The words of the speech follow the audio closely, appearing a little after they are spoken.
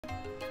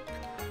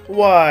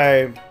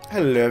Why,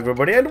 hello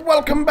everybody, and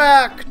welcome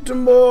back to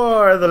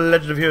more The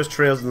Legend of Heroes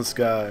Trails in the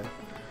Sky.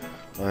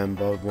 I'm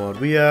BogMod.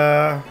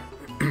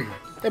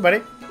 Hey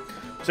buddy.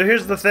 So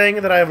here's the thing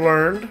that I've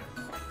learned.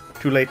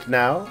 Too late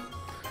now,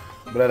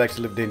 but I like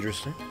to live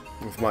dangerously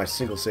with my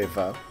single save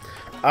file.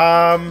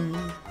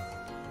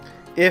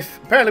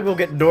 Apparently we'll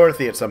get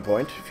Dorothy at some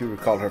point, if you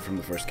recall her from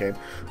the first game.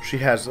 She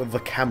has the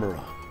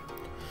camera.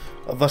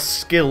 The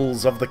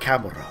skills of the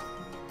camera.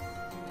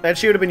 And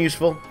she would have been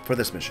useful for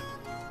this mission.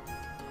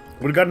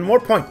 Would have gotten more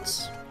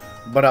points,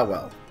 but oh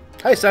well.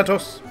 Hi,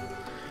 Santos.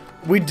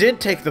 We did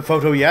take the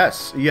photo,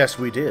 yes. Yes,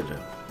 we did.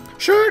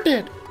 Sure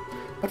did.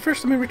 But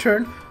first, let me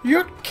return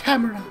your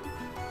camera.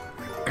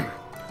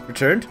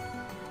 Returned?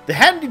 The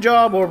handy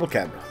job orbital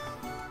camera.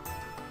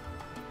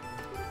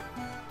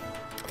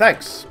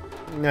 Thanks.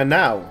 And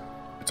now,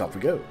 it's off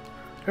we go.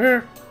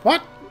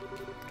 What?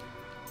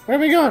 Where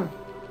are we going?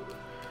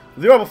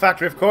 The orbital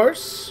factory, of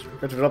course. We're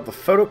going to develop the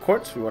photo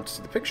quartz if we want to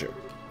see the picture.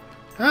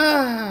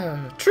 Ah,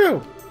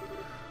 true.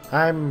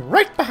 I'm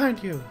right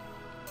behind you.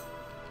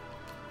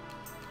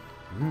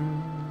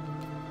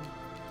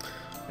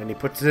 And he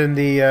puts it in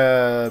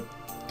the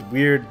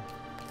weird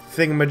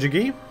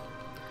thingamajiggy.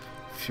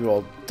 If you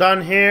all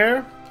done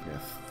here, yeah,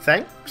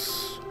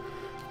 thanks.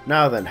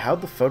 Now then,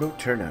 how'd the photo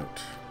turn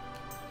out?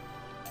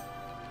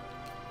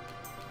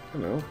 I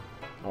don't know.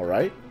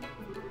 Alright.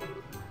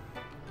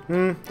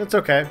 That's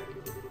okay.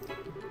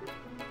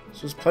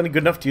 So it's plenty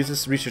good enough to use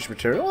this research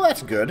material. Oh,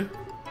 that's good.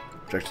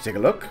 Would you like to take a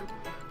look?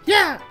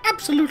 Yeah,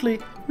 absolutely.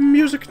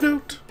 Music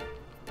note.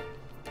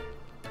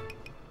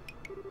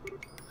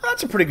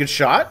 That's a pretty good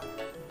shot.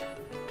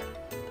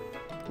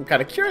 I'm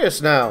kind of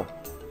curious now.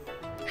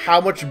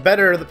 How much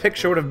better the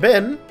picture would have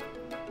been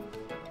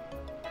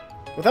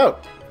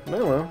without.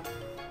 Oh well.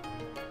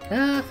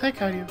 Ah, thank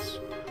God, yes.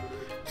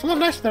 It's a lot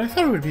nicer than I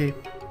thought it would be.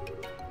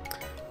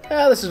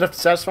 Yeah, this is enough to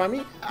satisfy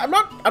me. I'm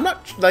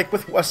not like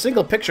with a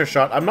single picture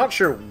shot. I'm not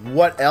sure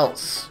what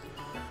else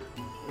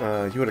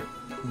you would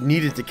have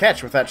needed to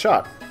catch with that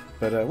shot.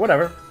 But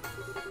whatever.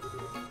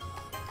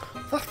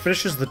 That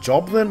finishes the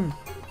job then.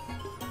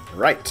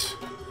 Right.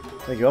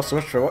 Thank you all so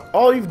much for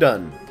all you've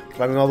done.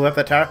 Climbing all the way up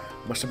that tower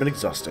must have been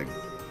exhausting.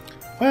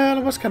 Well,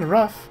 it was kind of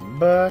rough,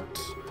 but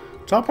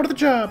it's all part of the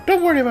job.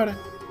 Don't worry about it.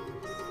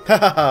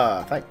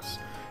 Haha, thanks.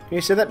 You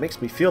say that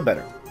makes me feel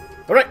better.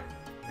 Alright,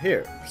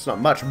 here. It's not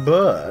much,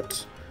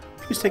 but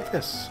please take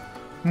this.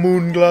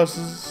 Moon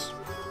glasses.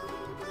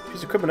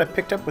 Piece of equipment I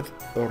picked up with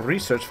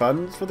research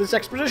funds for this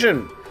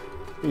expedition.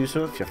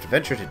 Useful if you have to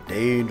venture to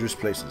dangerous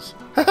places.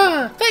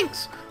 Haha,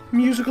 thanks.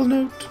 Musical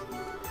note.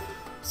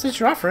 Since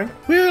you're offering,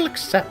 we'll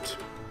accept.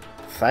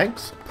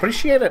 Thanks.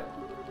 Appreciate it.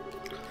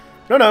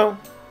 No.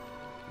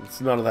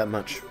 It's not all that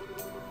much.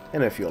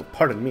 And if you'll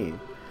pardon me.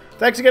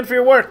 Thanks again for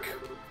your work.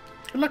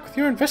 Good luck with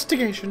your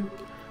investigation.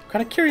 I'm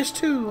kind of curious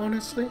too,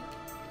 honestly.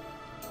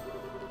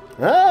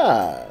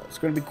 Ah, it's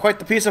going to be quite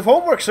the piece of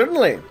homework,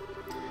 certainly.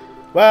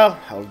 Well,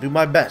 I'll do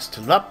my best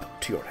to live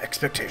up to your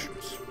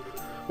expectations.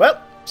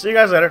 Well, see you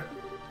guys later.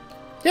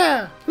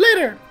 Yeah,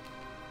 later.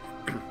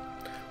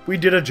 We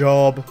did a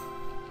job.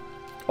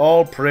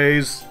 All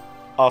praise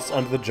us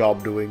and the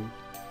job doing.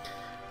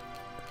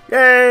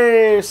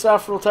 Yay!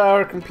 Saffron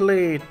Tower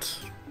complete.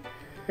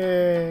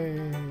 Yay.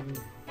 I'm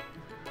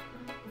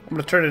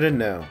gonna turn it in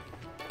now.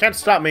 Can't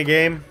stop me,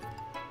 game.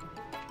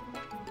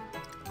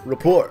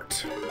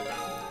 Report.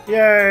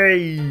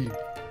 Yay!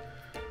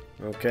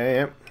 Okay,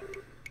 yep.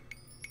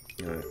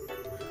 Alright.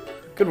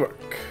 Good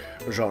work,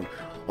 Jean.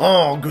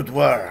 Oh, good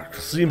work.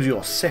 Seems you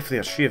safely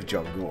achieved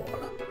your goal.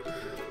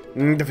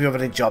 If you have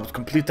any jobs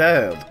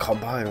completed, come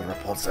by and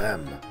report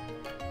them.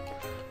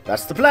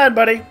 That's the plan,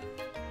 buddy.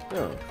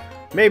 Oh,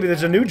 maybe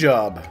there's a new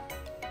job.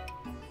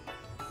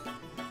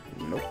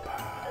 Nope.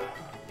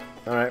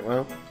 Alright,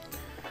 well.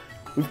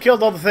 We've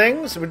killed all the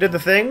things, we did the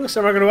things,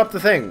 and we're going to up the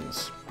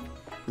things.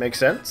 Makes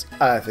sense?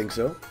 I think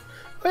so.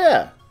 Oh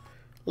yeah.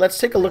 Let's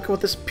take a look at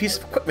what this piece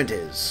of equipment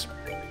is.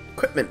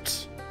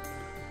 Equipment.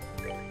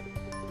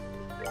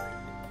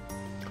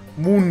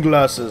 Moon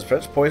glasses.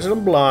 Prevents poison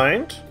and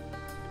blind.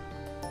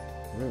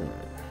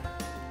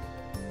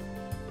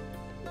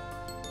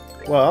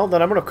 Well,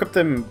 then I'm going to equip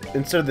them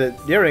instead of the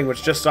earring,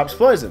 which just stops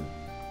poison.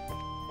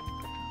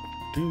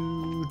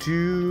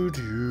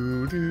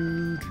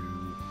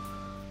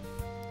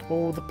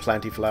 Oh, the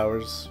planty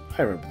flowers.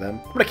 I remember them.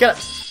 I'm going to kill it.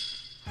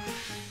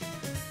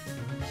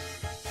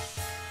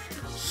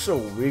 So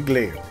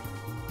wiggly.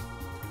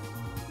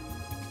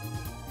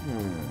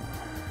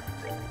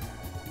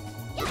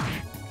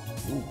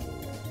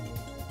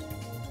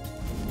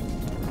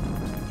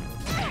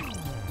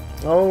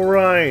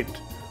 Alright.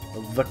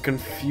 The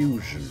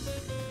confusion.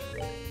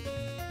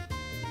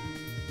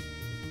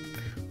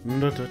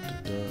 Then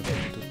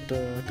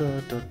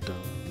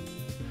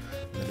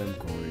I'm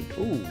going.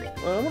 Ooh,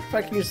 I wonder if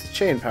I can use the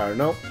chain power.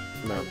 Nope.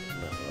 No.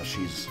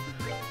 She's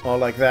all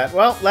like that.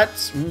 Well,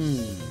 let's.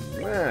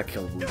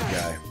 Kill the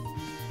guy.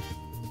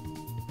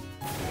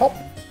 Hop.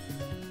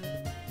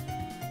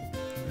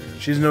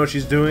 She doesn't know what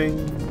she's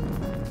doing.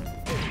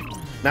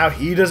 Now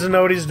he doesn't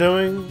know what he's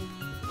doing.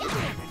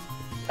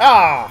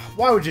 Ah!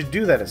 Why would you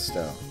do that,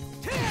 Estelle?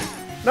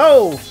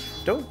 No!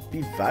 Don't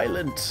be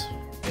violent.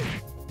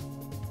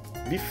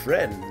 Be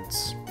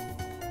friends.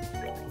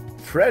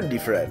 Friendly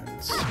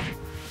friends.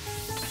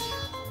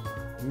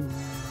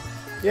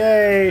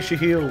 Yay, she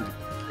healed.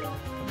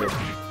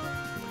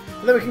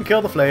 And then we can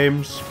kill the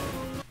flames.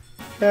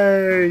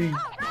 Yay.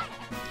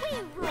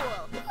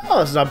 Oh,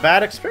 this is a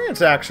bad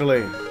experience,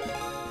 actually.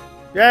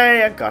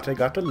 Yay, I got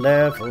a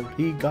level.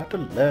 He got a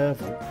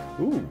level.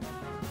 Ooh.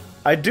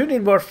 I do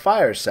need more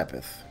fire,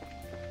 Sepith.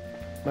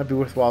 Might be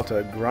worthwhile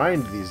to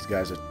grind these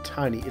guys a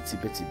tiny itsy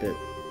bitsy bit.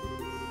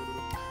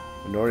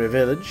 Minoria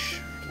Village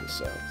to the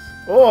south.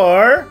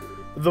 Or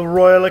the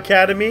Royal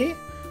Academy.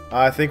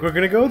 I think we're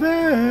gonna go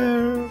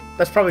there.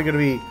 That's probably gonna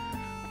be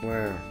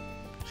where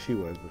she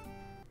was, but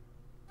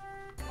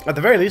at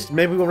the very least,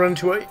 maybe we'll run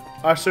into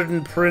a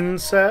certain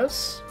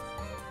princess.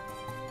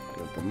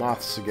 Get the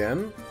moths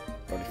again.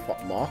 Already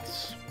fought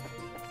moths.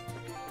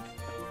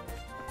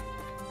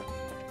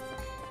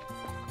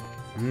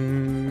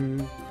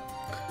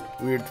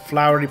 Weird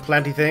flowery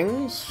planty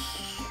things.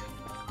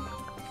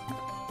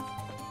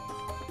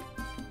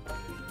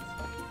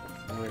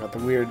 And we got the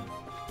weird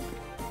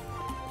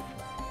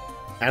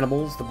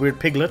animals, the weird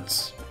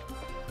piglets,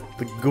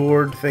 the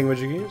gourd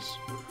thingamajiggies,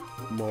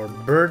 more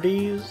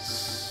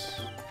birdies.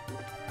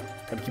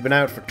 Gotta keep an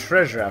eye out for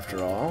treasure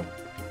after all.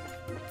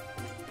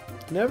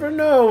 Never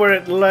know where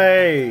it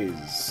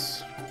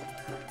lays.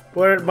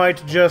 Where it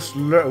might just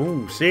lurk.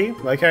 Ooh, see?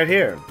 Like right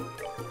here.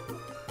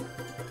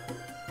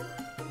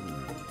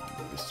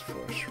 This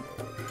forest road.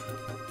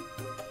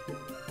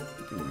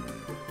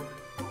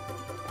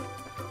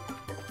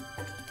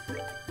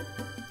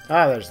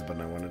 Ah, there's the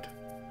button I wanted.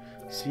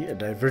 See, a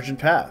divergent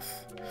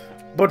path.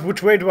 But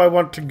which way do I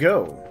want to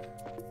go?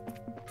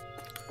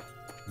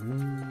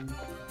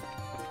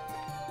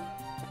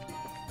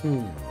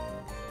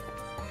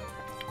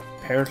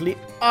 Apparently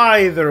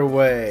either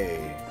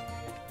way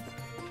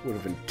would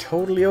have been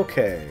totally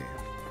okay.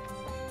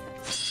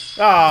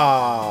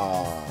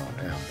 Ah,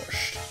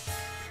 ambushed.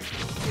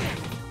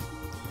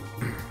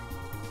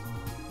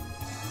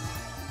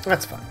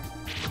 That's fine.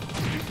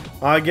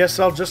 I guess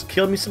I'll just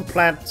kill me some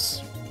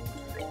plants.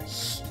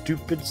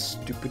 Stupid,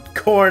 stupid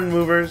corn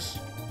movers.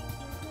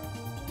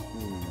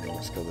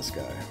 Let's kill this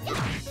guy.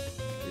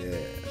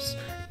 Yes.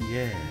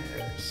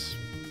 Yes.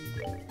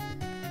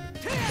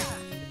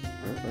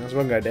 Oh, there's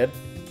one guy dead.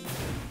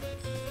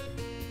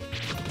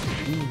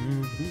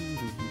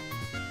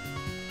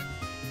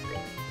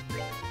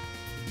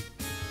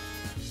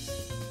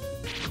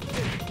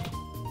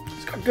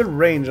 It's got good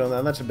range on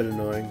that. That's a bit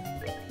annoying.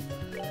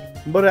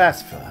 But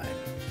that's fine.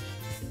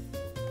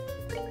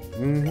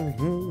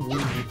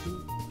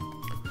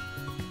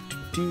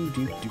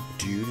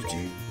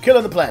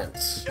 Killing the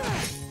plants.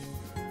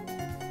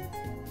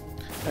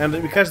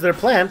 And because they're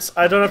plants,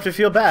 I don't have to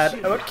feel bad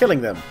about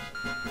killing them.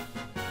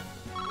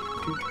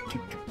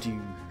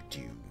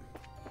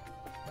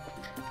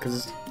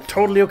 Because it's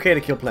totally okay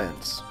to kill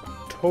plants.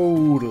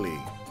 Totally.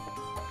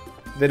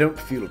 They don't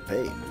feel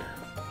pain.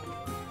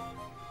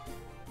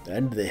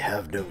 And they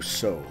have no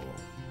soul.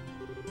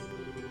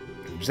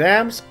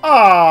 Exams?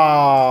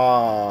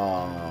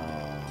 Ah.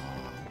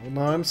 Well,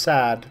 now I'm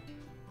sad.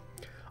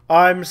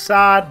 I'm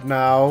sad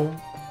now.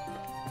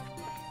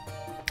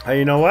 Hey,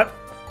 you know what?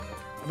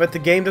 I bet the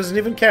game doesn't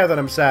even care that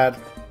I'm sad.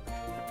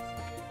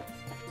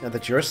 And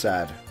that you're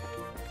sad.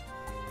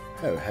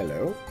 Oh,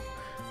 hello.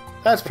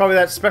 That's probably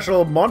that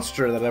special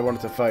monster that I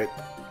wanted to fight.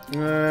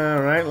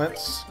 Alright,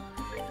 let's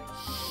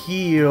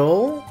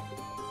heal.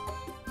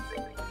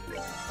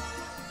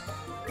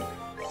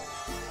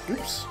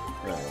 Oops.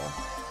 Oh,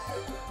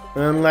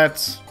 well. And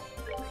let's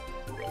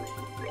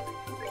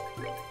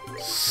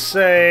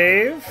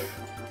save.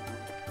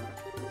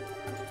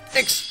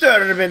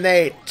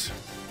 Exterminate!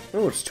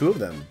 Oh, it's two of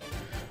them.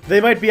 They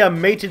might be a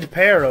mated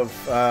pair of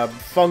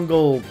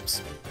fungal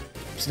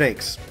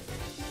snakes.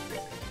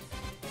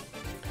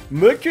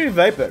 Mercury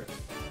Viper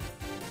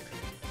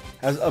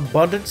has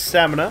abundant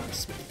stamina,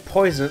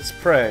 poison its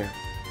prey.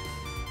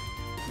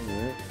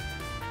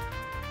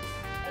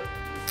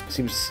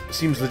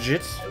 Seems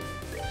legit.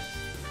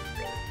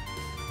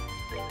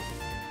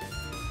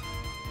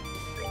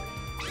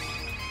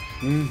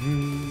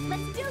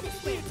 Let's do this.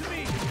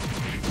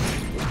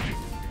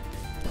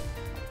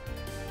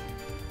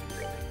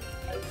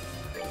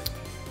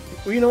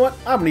 Well, you know what?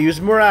 I'm gonna use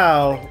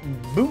morale.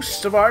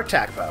 Boost of our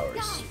attack powers.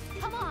 Guys,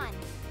 come on.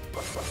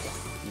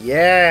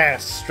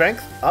 Yes!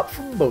 Strength up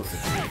from both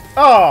of you.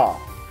 Oh!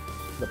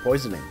 The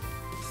poisoning.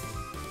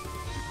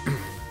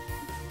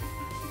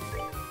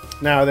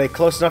 Now, are they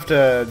close enough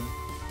to...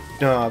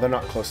 No, they're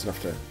not close enough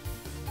to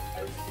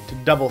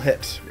double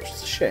hit, which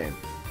is a shame.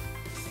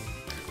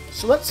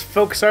 So let's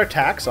focus our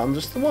attacks on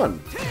just the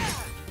one.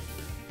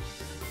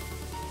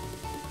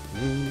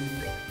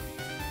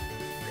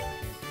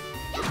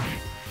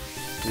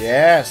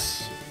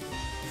 Yes!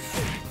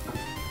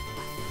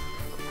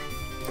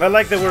 I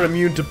like that we're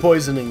immune to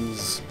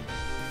poisonings.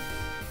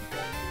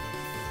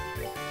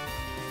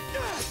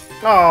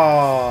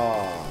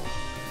 Aww.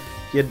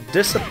 You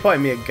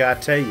disappoint me,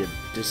 Agate. You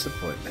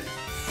disappoint me.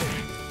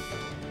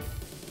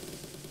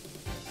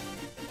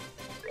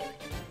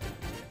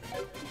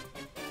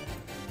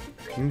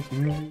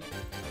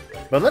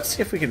 But let's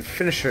see if we can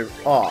finish her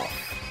off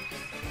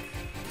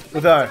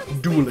with our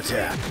dual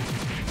attack.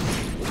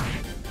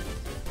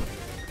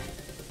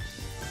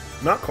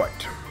 Not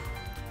quite.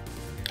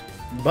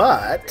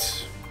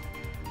 But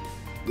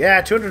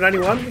yeah,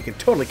 291, we can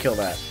totally kill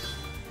that.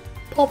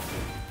 Pop.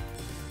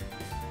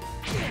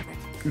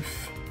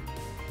 Oof.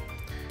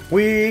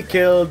 We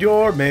killed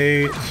your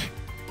mate.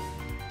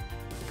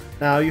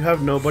 Now you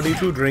have nobody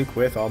to drink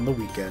with on the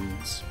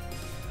weekends.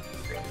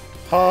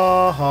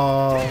 Ha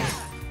ha.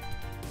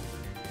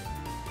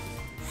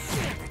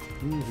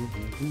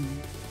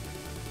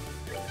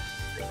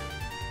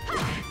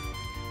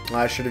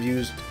 I should have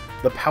used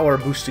the power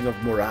boosting of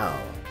morale.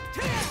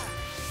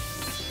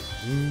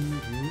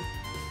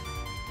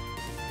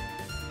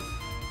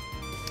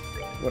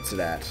 What's it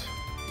at?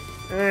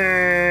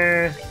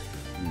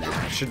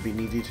 Nah, it should be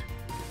needed.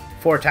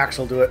 4 attacks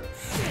will do it.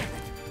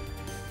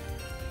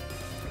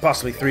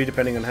 Possibly 3,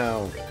 depending on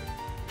how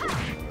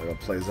it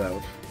plays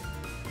out.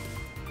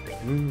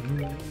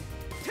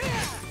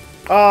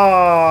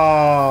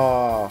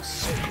 Oh,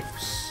 so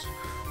close.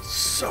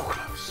 So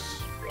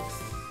close.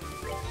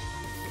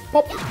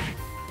 Pop.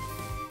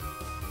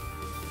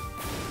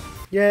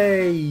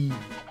 Yay.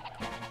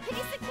 Piece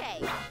of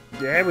cake.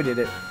 Yeah, we did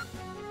it.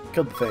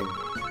 Killed the thing.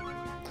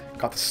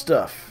 Got the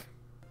stuff.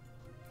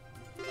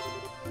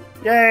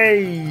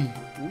 Yay!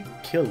 We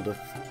killed an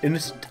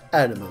innocent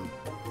animal.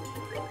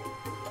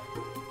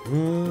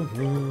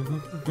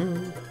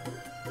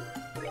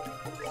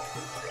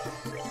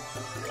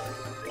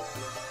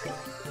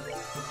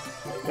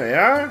 There we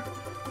are.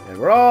 And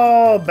we're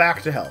all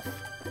back to health.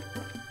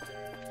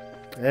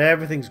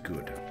 Everything's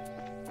good.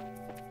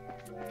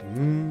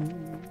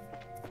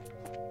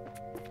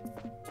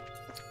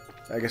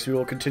 I guess we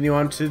will continue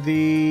on to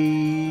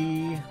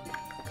the...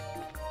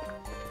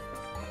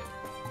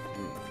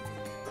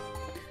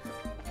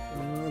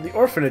 the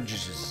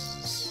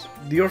orphanages.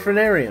 The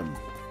orphanarium.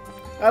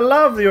 I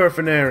love the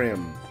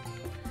orphanarium.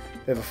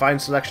 They have a fine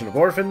selection of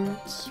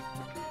orphans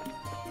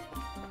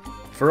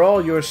for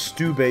all your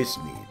stew-based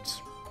needs.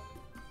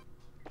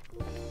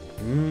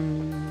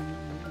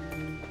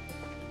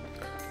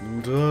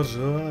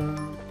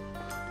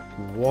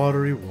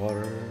 Watery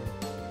water.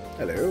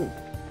 Hello.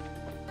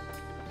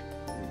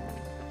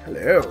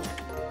 Hello.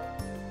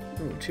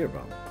 Oh, tear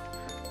bomb.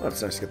 Well,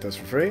 it's nice to get those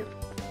for free.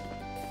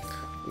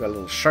 We got a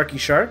little sharky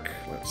shark.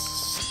 Let's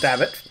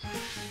stab it.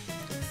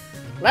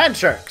 Land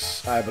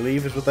sharks, I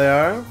believe is what they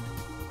are.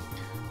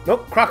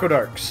 Nope,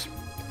 crocodiles.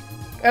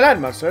 A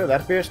land monster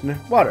that appears in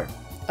water.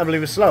 I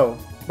believe is slow,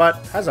 but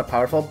has a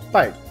powerful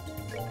bite.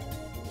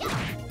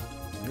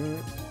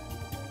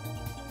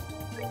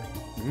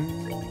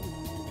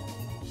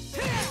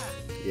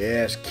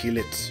 Yes, kill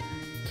it.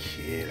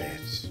 Kill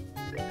it.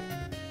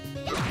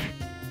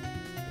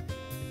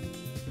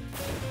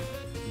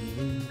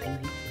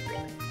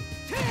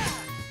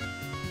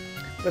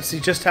 Let's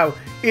see just how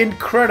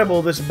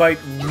incredible this bite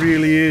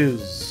really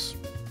is.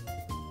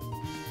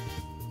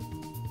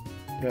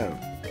 Yeah.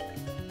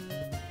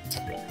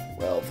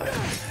 Well then.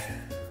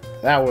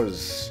 That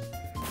was...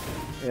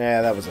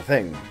 yeah, that was a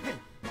thing.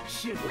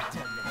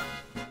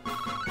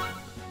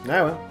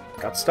 Now, well,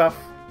 got stuff.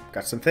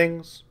 Got some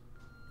things.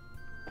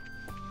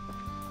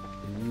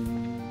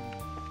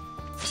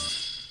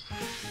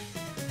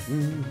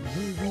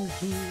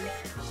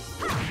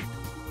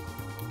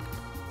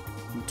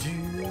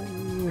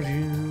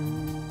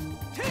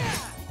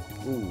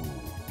 Ooh.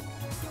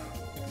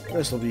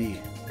 This will be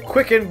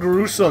quick and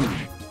gruesome.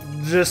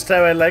 Just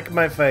how I like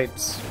my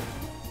fights.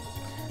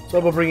 So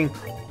I'll be bringing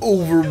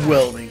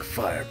overwhelming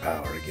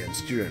firepower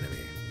against your enemy.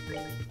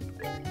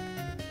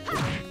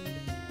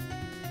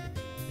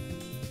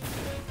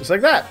 Just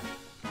like that.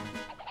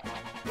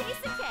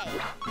 Piece of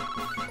cake.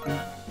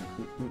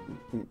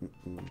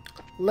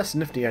 Less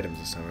nifty items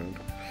this time around.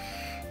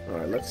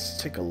 Alright, let's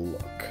take a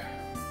look.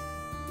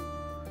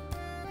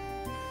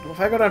 Well, if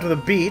I go down to the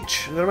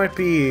beach, there might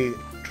be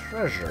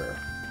treasure.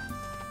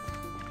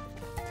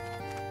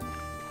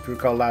 If you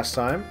recall last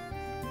time.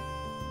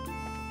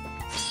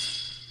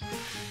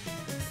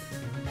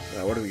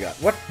 What do we got?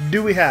 What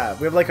do we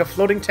have? We have like a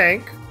floating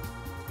tank.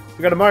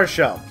 We got a Mars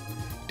shell.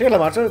 Tail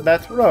monster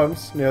that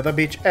roams near the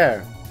beach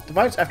air.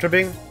 Divides after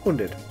being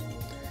wounded.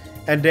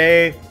 And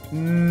a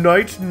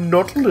night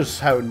nautilus.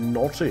 How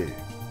naughty.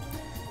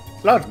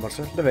 Large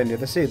monster living near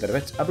the sea that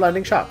emits a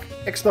blinding shock.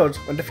 Explodes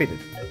when defeated.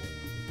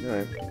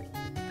 Alright.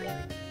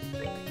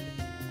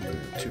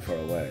 Too far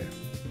away.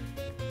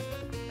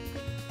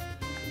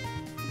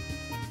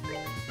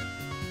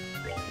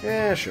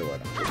 Yeah, sure, why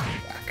not?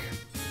 Back.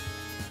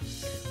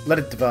 Let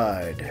it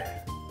divide.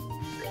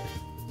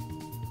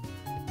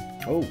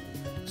 Oh,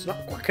 it's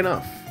not quick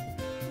enough.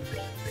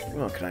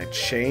 Well, can I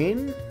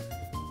chain?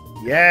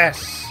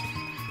 Yes!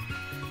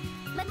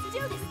 Let's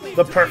do this.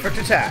 The perfect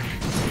attack.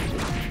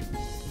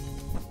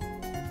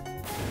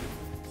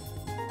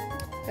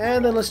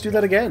 And then let's do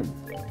that again.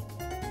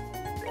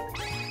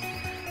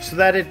 so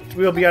that it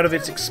will be out of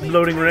its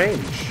exploding range.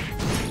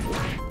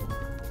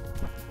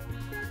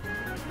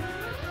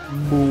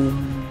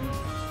 Boom.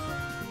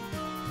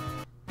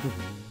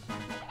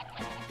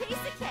 Piece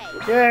of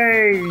cake.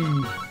 Yay!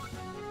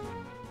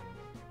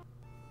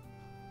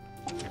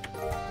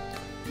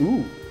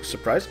 Ooh,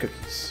 surprise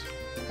cookies.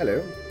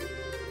 Hello.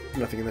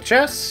 Nothing in the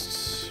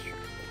chest.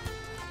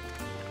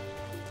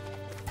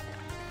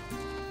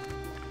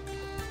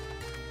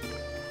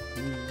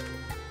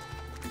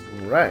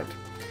 Right.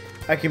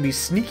 I can be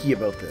sneaky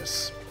about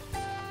this.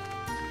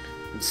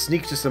 And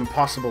sneak to some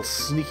possible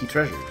sneaky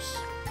treasures.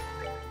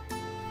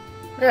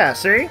 Yeah,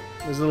 see?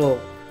 There's a little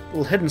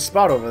hidden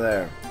spot over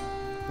there.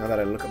 Now that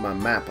I look at my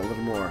map a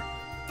little more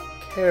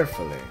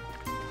carefully.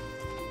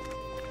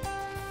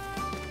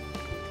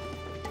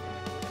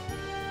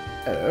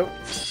 Hello.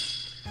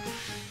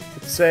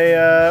 It's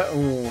a,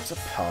 oh, it's a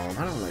palm.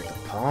 I don't like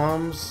the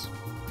palms.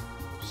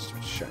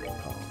 Stupid shiny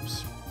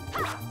palms.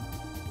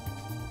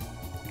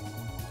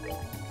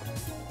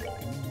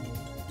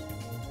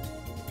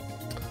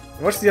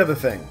 What's the other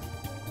thing?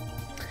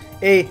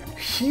 A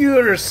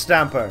Hure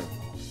Stamper.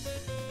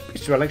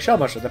 It's like shell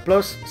musher that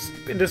blows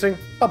inducing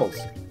bubbles.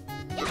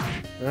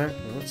 Alright,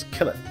 well, let's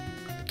kill it.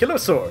 Killer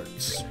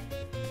swords.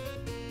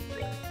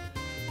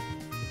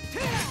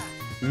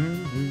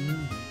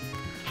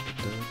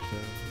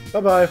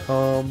 Bye-bye,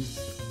 palm.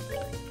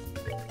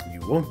 You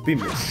won't be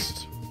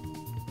missed.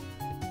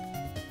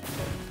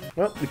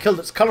 Well, we killed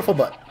its colorful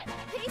butt.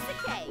 Piece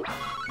of cake.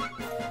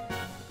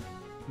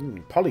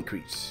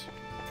 Polycrete.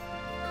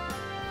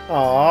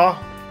 Aww.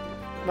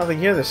 Nothing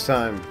here this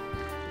time.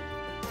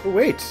 Oh,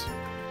 wait.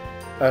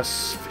 A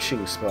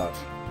fishing spot.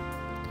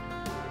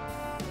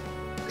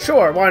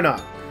 Sure, why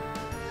not?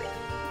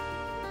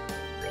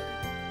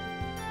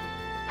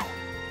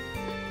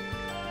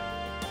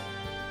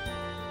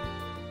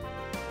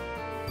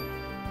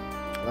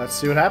 Let's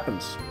see what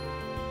happens.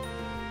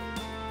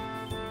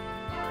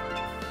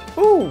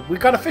 Ooh, we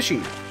got a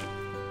fishy.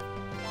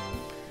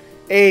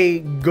 A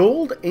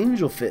gold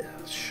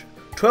angelfish.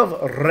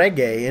 12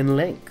 reggae in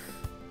length.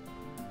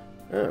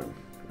 Oh,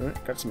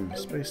 alright, got some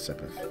space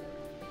sepith.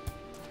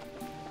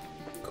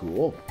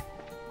 Cool.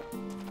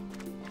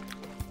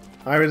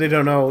 I really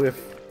don't know if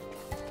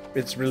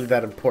it's really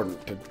that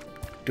important to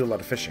do a lot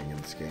of fishing in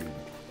this game.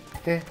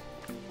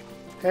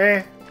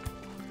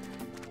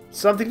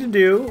 Something to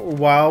do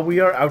while we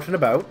are out and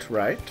about,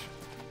 right?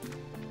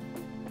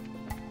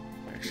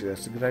 Actually,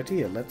 that's a good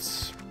idea.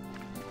 Let's...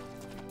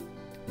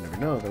 You never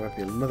know, there might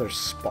be another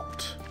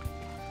spot.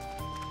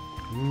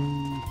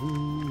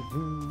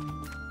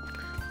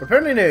 But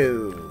apparently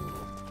no.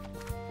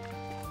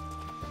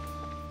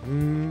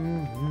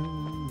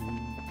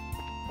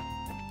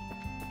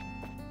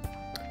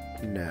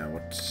 Now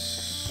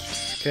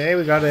what's... Okay,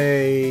 we got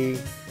a...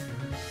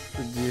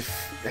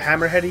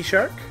 hammerheady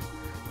shark.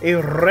 A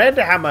red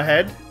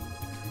hammerhead.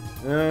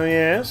 Oh,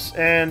 yes.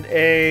 And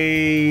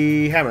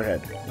a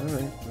hammerhead.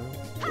 Alright.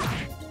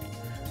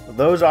 Well,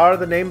 those are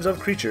the names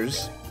of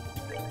creatures.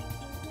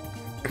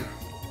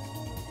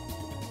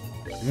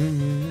 Did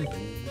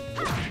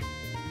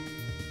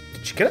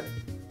you kill it?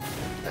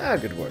 Ah,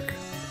 good work.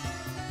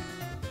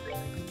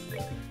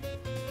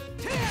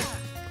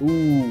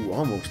 Ooh,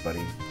 almost,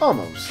 buddy.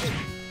 Almost.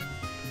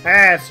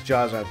 Ah, its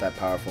jaws aren't that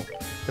powerful.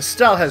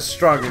 Estelle has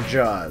stronger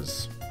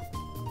jaws.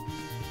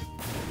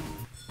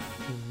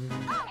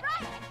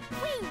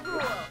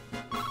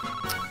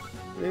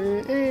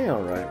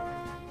 Alright.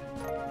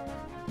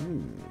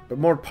 But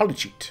more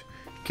polycheat.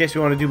 In case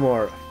we want to do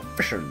more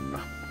fishing.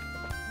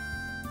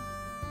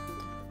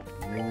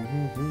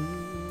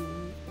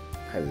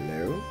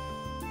 Hello?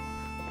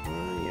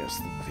 Oh, yes,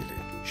 the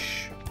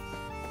village.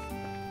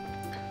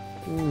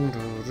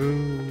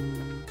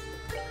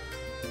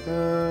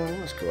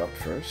 Let's go up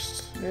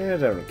first. Yeah,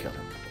 don't kill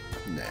him.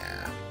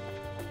 Nah.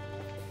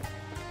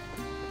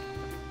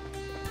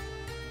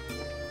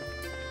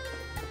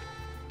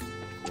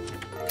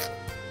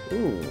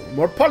 Ooh,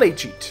 more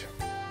polycheat.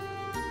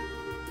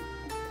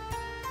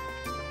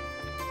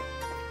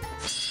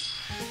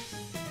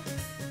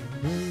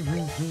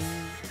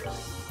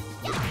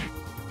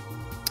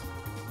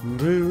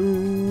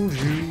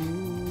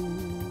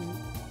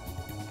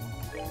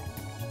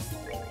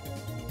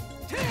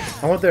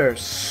 I want their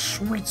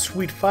sweet,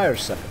 sweet fire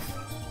sepith.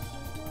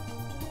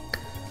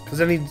 Because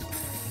I need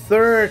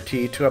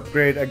 30 to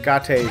upgrade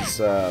Agate's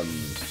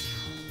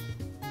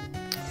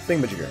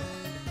thingamajigger.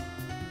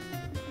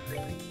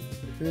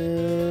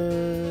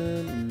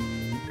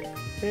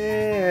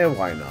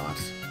 Why not?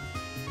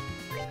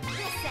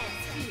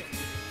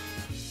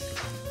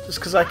 Just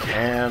because I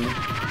can.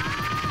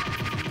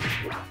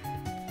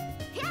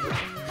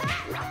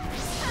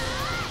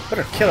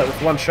 Better kill it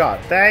with one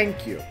shot.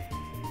 Thank you.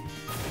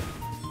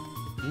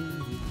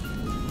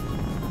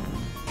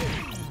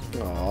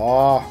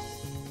 Aww.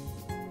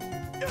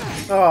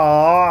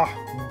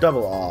 Aww.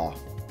 Double aw.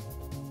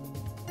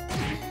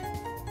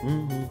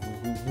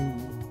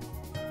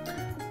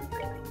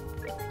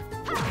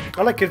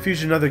 I like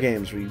confusion in other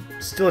games where you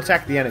still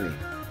attack the enemy.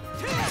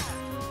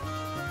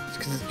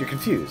 Because you're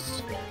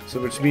confused.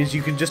 So which means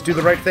you can just do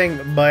the right thing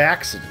by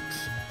accident.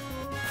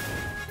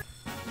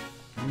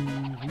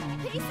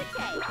 Piece of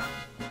cake.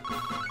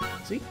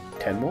 See?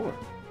 10 more.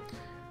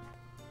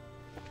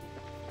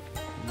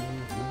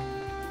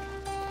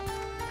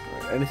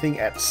 Alright, anything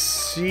at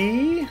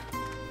sea?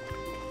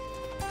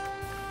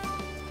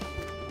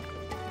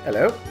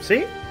 Hello?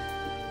 See?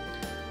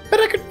 But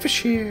I could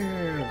fish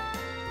here.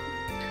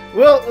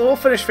 Well, we'll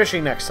finish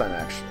fishing next time,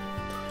 actually.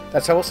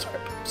 That's how we'll start.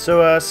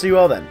 So, see you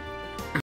all then.